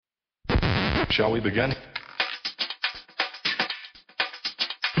Shall we begin?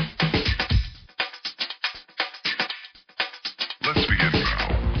 Let's begin now.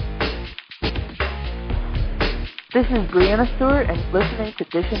 This is Briann Stewart, and listening to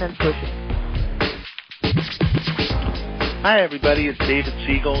Dishin Swishin. Hi, everybody. It's David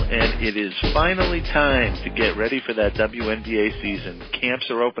Siegel, and it is finally time to get ready for that WNBA season. Camps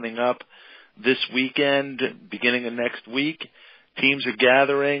are opening up this weekend, beginning of next week. Teams are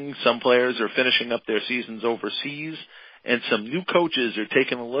gathering. Some players are finishing up their seasons overseas, and some new coaches are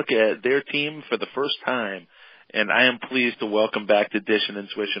taking a look at their team for the first time. And I am pleased to welcome back to Dishin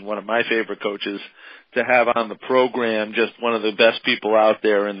Swishin one of my favorite coaches to have on the program, just one of the best people out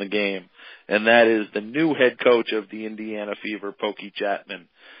there in the game. And that is the new head coach of the Indiana Fever, Pokey Chatman.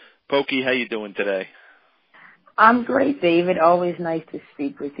 Pokey, how you doing today? I'm great, David. Always nice to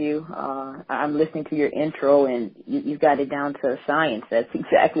speak with you. I'm listening to your intro, and you've got it down to a science. That's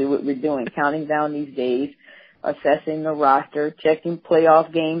exactly what we're doing, counting down these days, assessing the roster, checking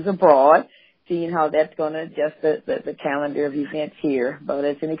playoff games abroad, seeing how that's going to adjust the calendar of events here. But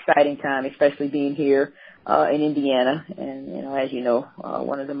it's an exciting time, especially being here in Indiana, and, you know, as you know,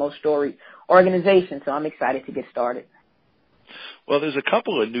 one of the most storied organizations, so I'm excited to get started. Well, there's a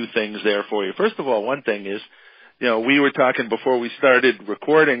couple of new things there for you. First of all, one thing is, you know, we were talking before we started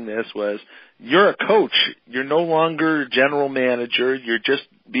recording this was you're a coach. You're no longer general manager. You're just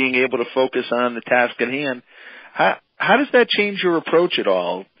being able to focus on the task at hand. How does that change your approach at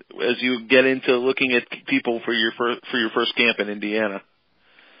all as you get into looking at people for your first camp in Indiana?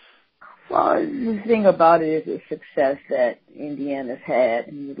 Well, the thing about it is the success that Indiana's had.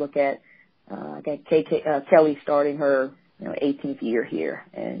 And you look at Kelly starting her 18th year here,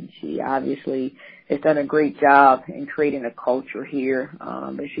 and she obviously has done a great job in creating a culture here.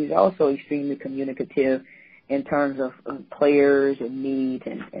 But she's also extremely communicative in terms of players and needs,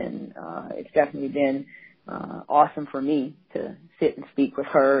 and it's definitely been awesome for me to sit and speak with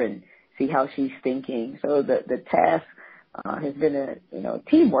her and see how she's thinking. So the task has been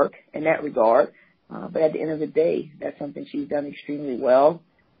teamwork in that regard. But at the end of the day, that's something she's done extremely well,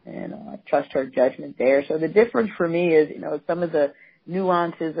 and I trust her judgment there. So the difference for me is, some of the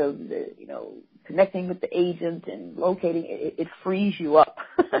nuances of connecting with the agent and locating, it frees you up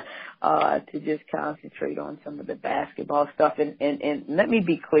to just concentrate on some of the basketball stuff. And let me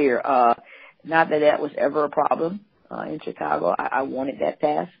be clear, not that was ever a problem in Chicago. I wanted that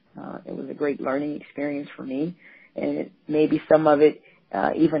task. It was a great learning experience for me, and maybe some of it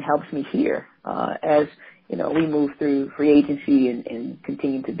even helps me here as we move through free agency and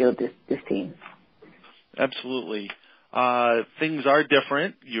continue to build this team. Absolutely. Things are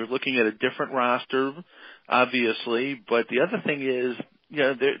different. You're looking at a different roster, obviously, but the other thing is,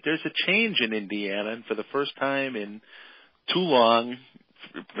 there's a change in Indiana, and for the first time in too long,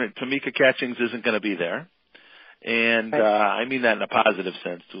 Tamika Catchings isn't going to be there. And I mean that in a positive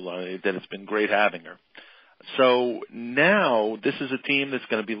sense, too long, that it's been great having her. So now this is a team that's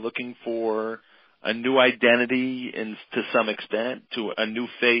going to be looking for a new identity and to some extent to a new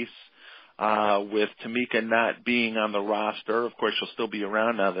face with Tamika not being on the roster. Of course, she'll still be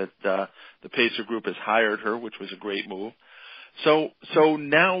around now that the Pacer Group has hired her, which was a great move. So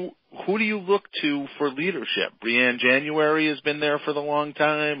now who do you look to for leadership? Briann January has been there for the long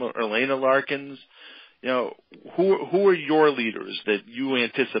time, or Erlana Larkins. Who are your leaders that you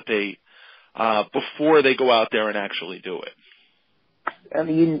anticipate before they go out there and actually do it? I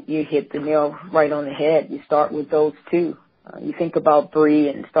mean, you hit the nail right on the head. You start with those two. You think about Bree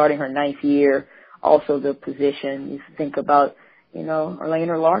and starting her 9th year, also the position. You think about,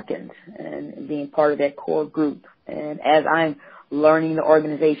 Erlana Larkins and being part of that core group. And as I'm learning the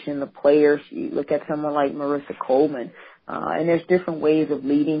organization, the players, you look at someone like Marissa Coleman, and there's different ways of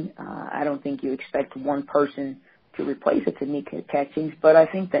leading. I don't think you expect one person to replace a Tamika Catchings, but I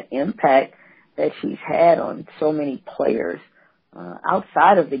think the impact that she's had on so many players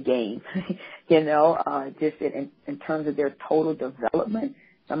outside of the game, just in terms of their total development,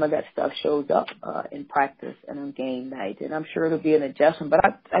 some of that stuff shows up in practice and on game night. And I'm sure it'll be an adjustment.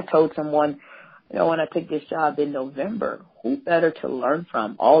 But I told someone, when I took this job in November, who better to learn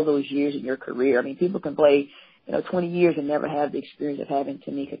from all those years in your career? I mean, people can play, 20 years and never have the experience of having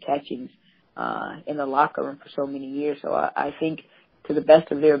Tamika Catchings in the locker room for so many years. So I think to the best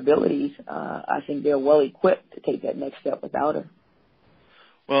of their abilities, I think they're well equipped to take that next step without her.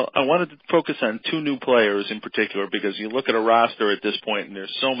 Well, I wanted to focus on two new players in particular because you look at a roster at this point and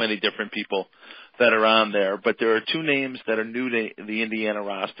there's so many different people that are on there, but there are two names that are new to the Indiana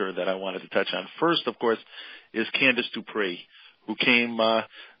roster that I wanted to touch on. First, of course, is Candice Dupree, who came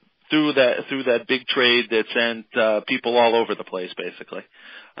through that big trade that sent people all over the place, basically.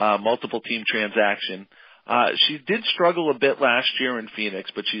 multiple team transaction. She did struggle a bit last year in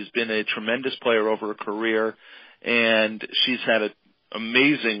Phoenix, but she's been a tremendous player over her career, and she's had an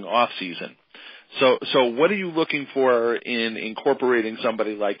amazing offseason. So what are you looking for in incorporating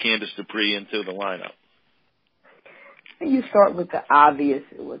somebody like Candice Dupree into the lineup? You start with the obvious,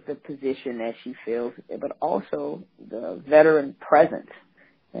 with the position that she fills, but also the veteran presence.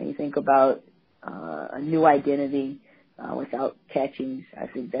 And you think about a new identity without Catchings. I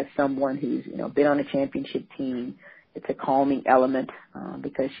think that's someone who's been on a championship team. It's a calming element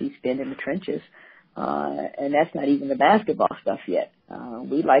because she's been in the trenches, and that's not even the basketball stuff yet.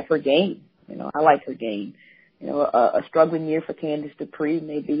 We like her game. I like her game. A struggling year for Candice Dupree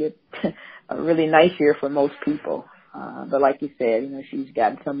may be a really nice year for most people. But like you said, she's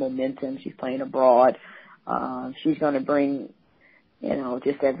gotten some momentum. She's playing abroad. She's going to bring,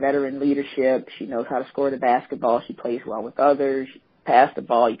 just that veteran leadership. She knows how to score the basketball. She plays well with others. She pass the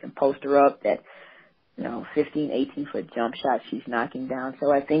ball. You can post her up. That, 15, 18-foot jump shot she's knocking down.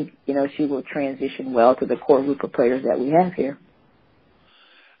 So I think, she will transition well to the core group of players that we have here.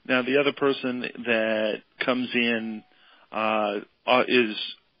 Now, the other person that comes in is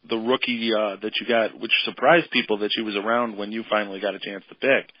the rookie that you got, which surprised people that she was around when you finally got a chance to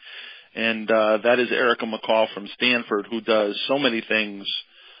pick. And that is Erica McCall from Stanford, who does so many things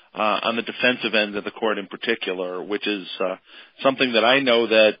on the defensive end of the court in particular, which is something that I know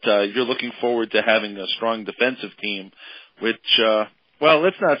that you're looking forward to having a strong defensive team, which,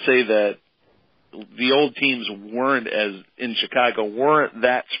 let's not say that the old teams weren't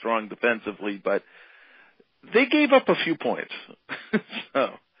that strong defensively, but they gave up a few points. So,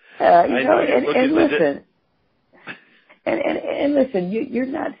 listen, you're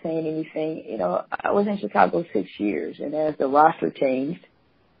not saying anything. I was in Chicago 6 years, and as the roster changed,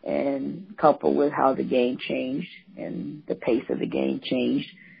 and coupled with how the game changed and the pace of the game changed,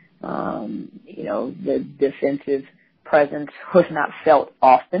 the defensive presence was not felt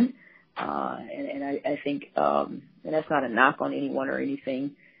often. And I think, and that's not a knock on anyone or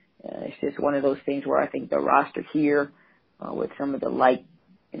anything. It's just one of those things where I think the roster here, with some of the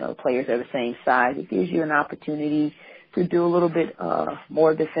players that are the same size, it gives you an opportunity to do a little bit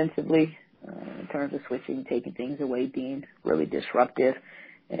more defensively in terms of switching, taking things away, being really disruptive.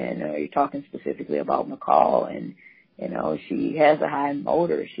 And you're talking specifically about McCall, and she has a high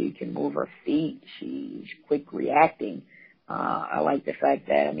motor. She can move her feet. She's quick reacting. I like the fact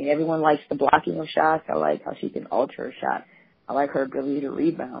that, everyone likes the blocking of shots. I like how she can alter her shot. I like her ability to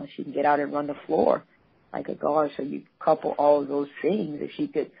rebound. She can get out and run the floor like a guard. So you couple all of those things, if she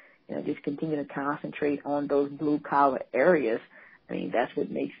could, just continue to concentrate on those blue-collar areas, that's what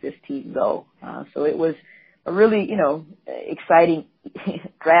makes this team go. So it was a really, exciting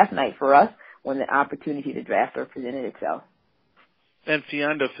draft night for us when the opportunity to draft her presented itself. And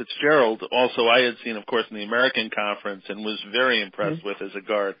Fionda Fitzgerald, also I had seen, of course, in the American Conference and was very impressed with as a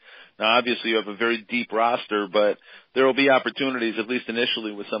guard. Now, obviously, you have a very deep roster, but there will be opportunities, at least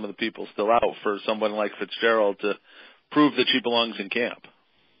initially, with some of the people still out, for someone like Fitzgerald to prove that she belongs in camp.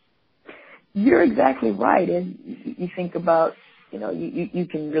 You're exactly right. And you think about, you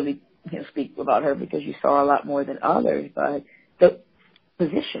can really speak about her because you saw a lot more than others, but the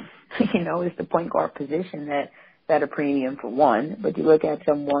position, is the point guard position that at a premium for one, but you look at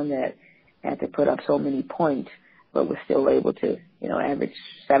someone that had to put up so many points, but was still able to, average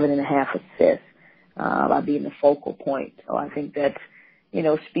 7.5 assists by being the focal point. So I think that,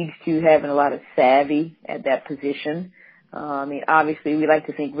 speaks to having a lot of savvy at that position. Obviously we like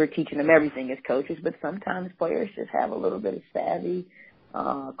to think we're teaching them everything as coaches, but sometimes players just have a little bit of savvy,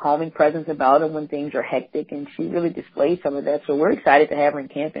 calming presence about them when things are hectic, and she really displays some of that. So we're excited to have her in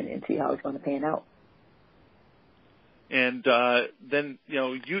camp and see how it's going to pan out. And then,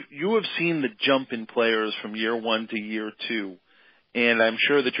 you have seen the jump in players from year one to year two, and I'm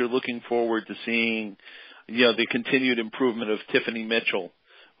sure that you're looking forward to seeing, the continued improvement of Tiffany Mitchell,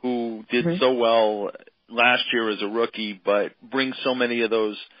 who did so well last year as a rookie, but brings so many of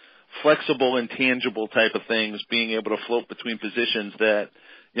those flexible and tangible type of things, being able to float between positions that,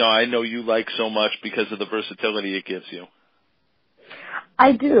 I know you like so much because of the versatility it gives you.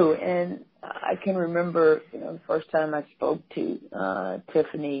 I do, and I can remember, the first time I spoke to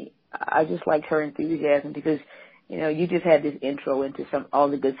Tiffany, I just liked her enthusiasm because, you just had this intro into all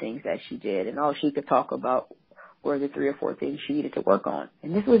the good things that she did, and all she could talk about were the 3 or 4 things she needed to work on.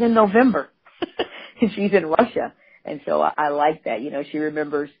 And this was in November, and she's in Russia, and so I like that. She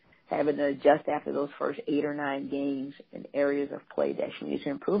remembers having to adjust after those first 8 or 9 games in areas of play that she needs to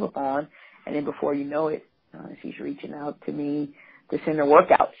improve upon, and then before you know it, she's reaching out to me to send her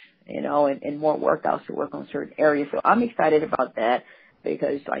workouts, and more workouts to work on certain areas. So I'm excited about that.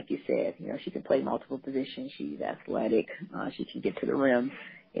 because, like you said, she can play multiple positions. She's athletic. She can get to the rim.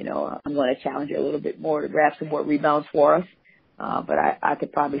 I'm going to challenge her a little bit more to grab some more rebounds for us. But I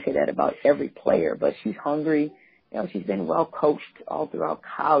could probably say that about every player. But she's hungry. She's been well coached all throughout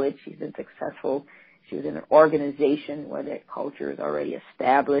college. She's been successful. She was in an organization where that culture is already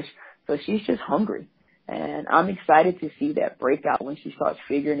established. So she's just hungry. And I'm excited to see that breakout when she starts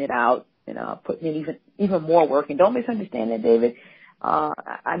figuring it out and putting in even more work. And don't misunderstand that, David.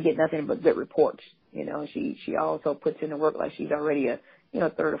 I get nothing but good reports. She also puts in the work like she's already a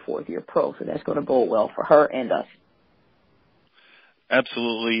third or fourth year pro. So that's going to bode well for her and us.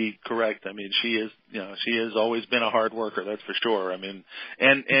 Absolutely correct. I mean, she has always been a hard worker, that's for sure. I mean,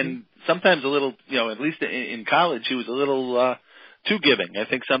 and sometimes a little, at least in college, she was a little too giving. I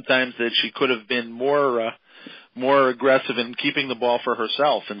think sometimes that she could have been more aggressive in keeping the ball for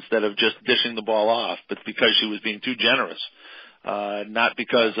herself instead of just dishing the ball off, but because she was being too generous, not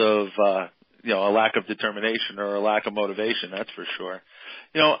because of a lack of determination or a lack of motivation, that's for sure.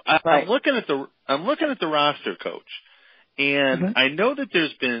 I'm looking at the roster, Coach. And I know that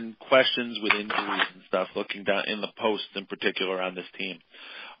there's been questions with injuries and stuff looking down in the post in particular on this team.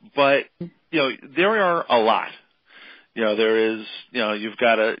 But, there are a lot. There is, you've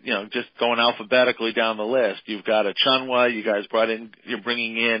got just going alphabetically down the list. You've got Achonwa, you're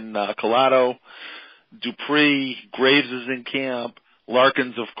bringing in Collado, Dupree, Graves is in camp,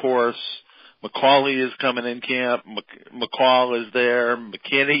 Larkins, of course, McCauley is coming in camp, McCall is there,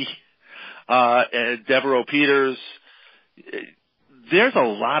 McKinney, and Devereaux Peters. There's a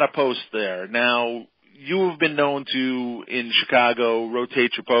lot of posts there. Now, you have been known to, in Chicago,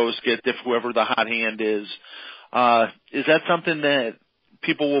 rotate your posts, get whoever the hot hand is. Is that something that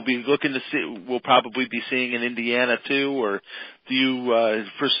people will be looking to see, will probably be seeing in Indiana too, or do you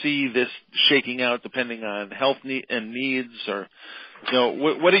foresee this shaking out depending on health and needs, or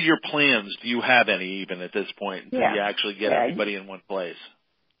what are your plans? Do you have any even at this point? Do you actually get everybody in one place?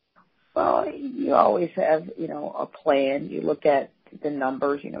 Well, you always have, a plan. You look at the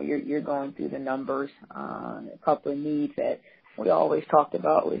numbers, you're going through the numbers. A couple of needs that we always talked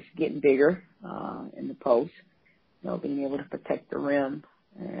about was getting bigger in the post, being able to protect the rim.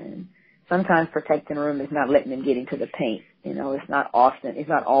 And sometimes protecting the rim is not letting them get into the paint. It's not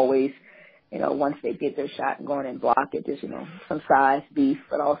always, once they get their shot and going and block it, just, some size, beef,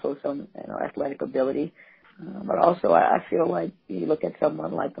 but also some, athletic ability. But also, I feel like you look at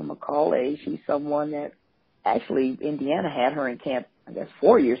someone like a McCall, she's someone that actually Indiana had her in camp, I guess,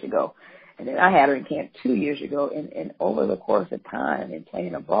 4 years ago. And then I had her in camp 2 years ago. And over the course of time and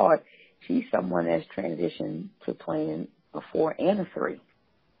playing abroad, she's someone that's transitioned to playing a 4 and a 3.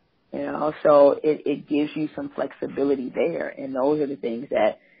 So it gives you some flexibility there. And those are the things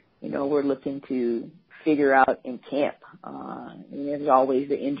that, we're looking to figure out in camp. And there's always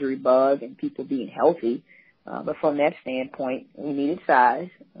the injury bug and people being healthy. But from that standpoint, we needed size.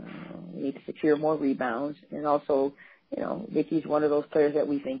 We need to secure more rebounds. And also, Vicky's one of those players that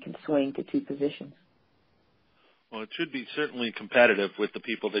we think can swing to 2 positions. Well, it should be certainly competitive with the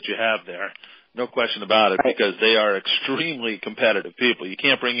people that you have there. No question about it, because they are extremely competitive people. You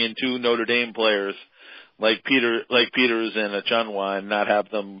can't bring in 2 Notre Dame players like Peters and Achonwa and not have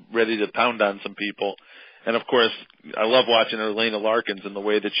them ready to pound on some people. And, of course, I love watching Erlana Larkins and the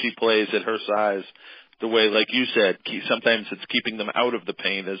way that she plays at her size. The way, like you said, sometimes it's keeping them out of the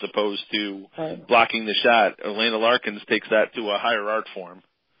paint as opposed to blocking the shot. Erlana Larkins takes that to a higher art form.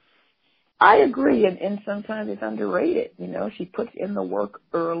 I agree, and sometimes it's underrated. She puts in the work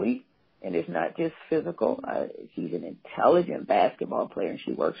early, and it's not just physical. She's an intelligent basketball player, and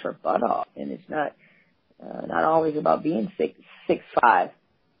she works her butt off. And it's not always about being 6'5".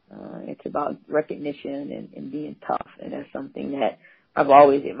 It's about recognition and being tough, and that's something that I've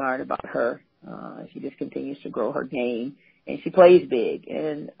always admired about her. She just continues to grow her game, and she plays big.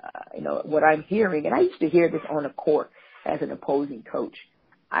 And, what I'm hearing, and I used to hear this on the court as an opposing coach,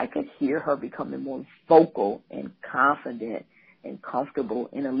 I could hear her becoming more vocal and confident and comfortable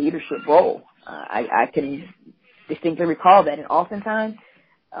in a leadership role. I can distinctly recall that, and oftentimes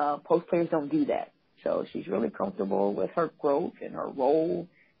post players don't do that. So she's really comfortable with her growth and her role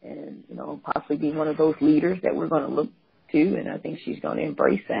and, possibly being one of those leaders that we're going to look to, and I think she's going to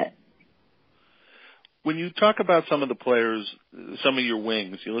embrace that. When you talk about some of the players, some of your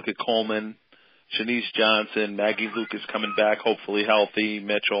wings, you look at Coleman, Shenise Johnson, Maggie Lucas coming back, hopefully healthy,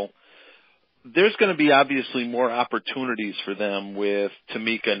 Mitchell. There's going to be obviously more opportunities for them with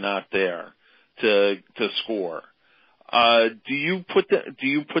Tamika not there to score. Do you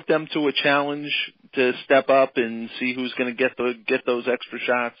put them to a challenge to step up and see who's going to get those extra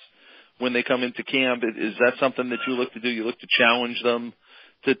shots when they come into camp? Is that something that you look to do? You look to challenge them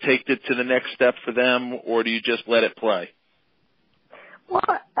to take it to the next step for them, or do you just let it play?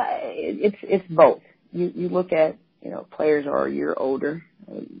 Well, it's both. You look at, players are a year older,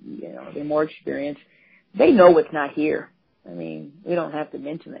 they're more experienced. They know what's not here. I mean, we don't have to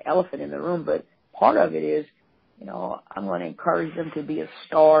mention the elephant in the room, but part of it is, I'm going to encourage them to be a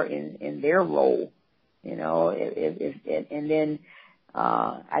star in their role, and then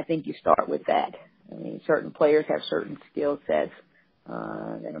I think you start with that. I mean, certain players have certain skill sets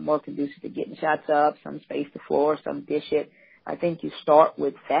that are more conducive to getting shots up, some space the floor, some dish it. I think you start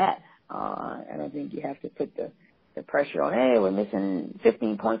with that. I don't think you have to put the pressure on, hey, we're missing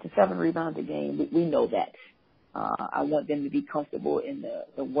 15 points and 7 rebounds a game. We know that. I want them to be comfortable in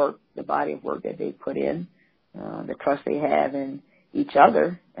the work, the body of work that they put in, the trust they have in each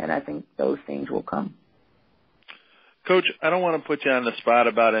other, and I think those things will come. Coach, I don't want to put you on the spot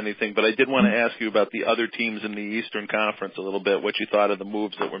about anything, but I did want to ask you about the other teams in the Eastern Conference a little bit, what you thought of the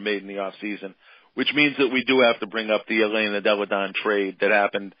moves that were made in the offseason, which means that we do have to bring up the Erlana Deladon trade that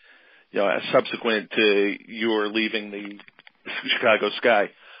happened, subsequent to your leaving the Chicago Sky.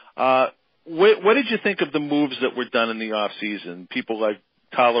 What did you think of the moves that were done in the offseason? People like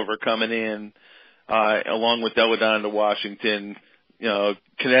Tolliver coming in, along with Deladon to Washington,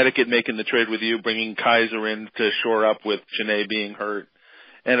 Connecticut making the trade with you, bringing Kaiser in to shore up with Cheney being hurt.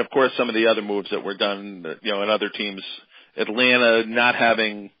 And, of course, some of the other moves that were done, in other teams. Atlanta not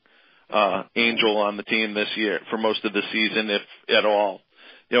having Angel on the team this year for most of the season, if at all.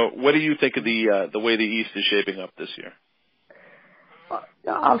 What do you think of the way the East is shaping up this year?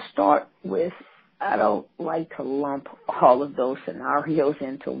 I'll start with, I don't like to lump all of those scenarios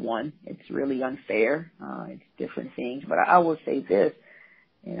into one. It's really unfair. It's different things. But I will say this,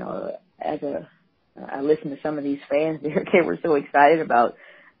 I listened to some of these fans, they were so excited about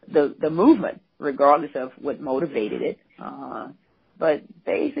the movement, regardless of what motivated it. But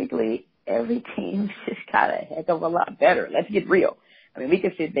basically, every team just got a heck of a lot better. Let's get real. I mean, we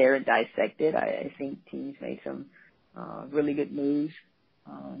could sit there and dissect it. I think teams made some really good moves,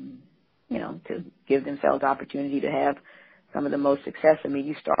 to give themselves opportunity to have some of the most success. I mean,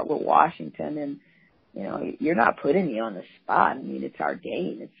 you start with Washington, and, you're not putting me on the spot. I mean, it's our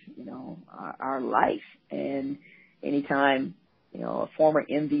game. It's, our life. And anytime, a former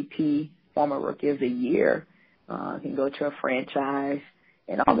MVP, former Rookie of the Year, can go to a franchise,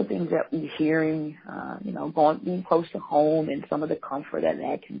 and all the things that we're hearing, being close to home and some of the comfort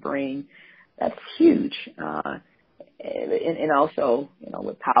that can bring, that's huge. And also,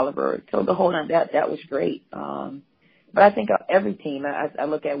 with Tolliver, so the whole that was great. But I think every team, I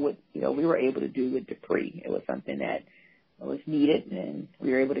look at what, we were able to do with Dupree. It was something that was needed, and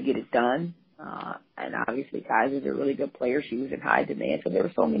we were able to get it done. And obviously, Kaiser's a really good player. She was in high demand. So there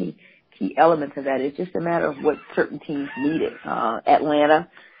were so many key elements of that. It's just a matter of what certain teams needed. Atlanta,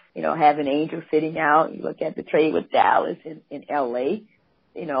 having Angel sitting out. You look at the trade with Dallas in L.A.,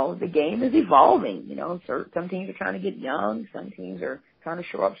 the game is evolving. Some teams are trying to get young. Some teams are trying to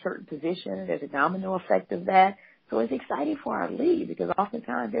shore up certain positions. There's a domino effect of that. So it's exciting for our league because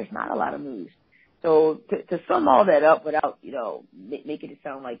oftentimes there's not a lot of moves. So to sum all that up without, making it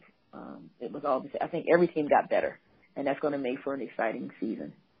sound like it was all the same, I think every team got better, and that's going to make for an exciting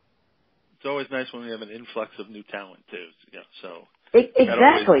season. It's always nice when we have an influx of new talent, too. So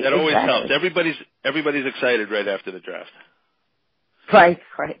exactly. That always helps. Everybody's excited right after the draft. Right.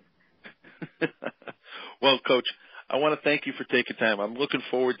 Well, Coach, I want to thank you for taking time. I'm looking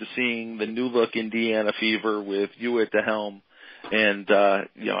forward to seeing the new look Indiana Fever with you at the helm. And,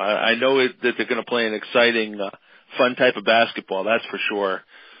 I know that they're going to play an exciting, fun type of basketball, that's for sure.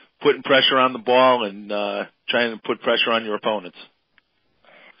 Putting pressure on the ball and trying to put pressure on your opponents.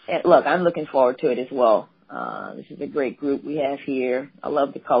 And look, I'm looking forward to it as well. This is a great group we have here. I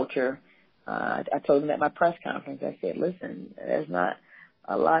love the culture. I told them at my press conference, I said, listen, there's not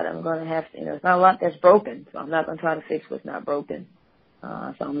a lot I'm going to have to, it's not a lot that's broken, so I'm not going to try to fix what's not broken.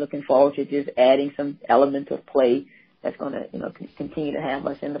 So I'm looking forward to just adding some elements of play that's going to, continue to have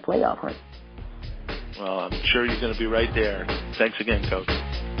us in the playoff hunt. Well, I'm sure you're going to be right there. Thanks again, Coach.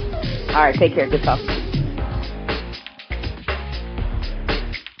 All right, take care. Good talking to you.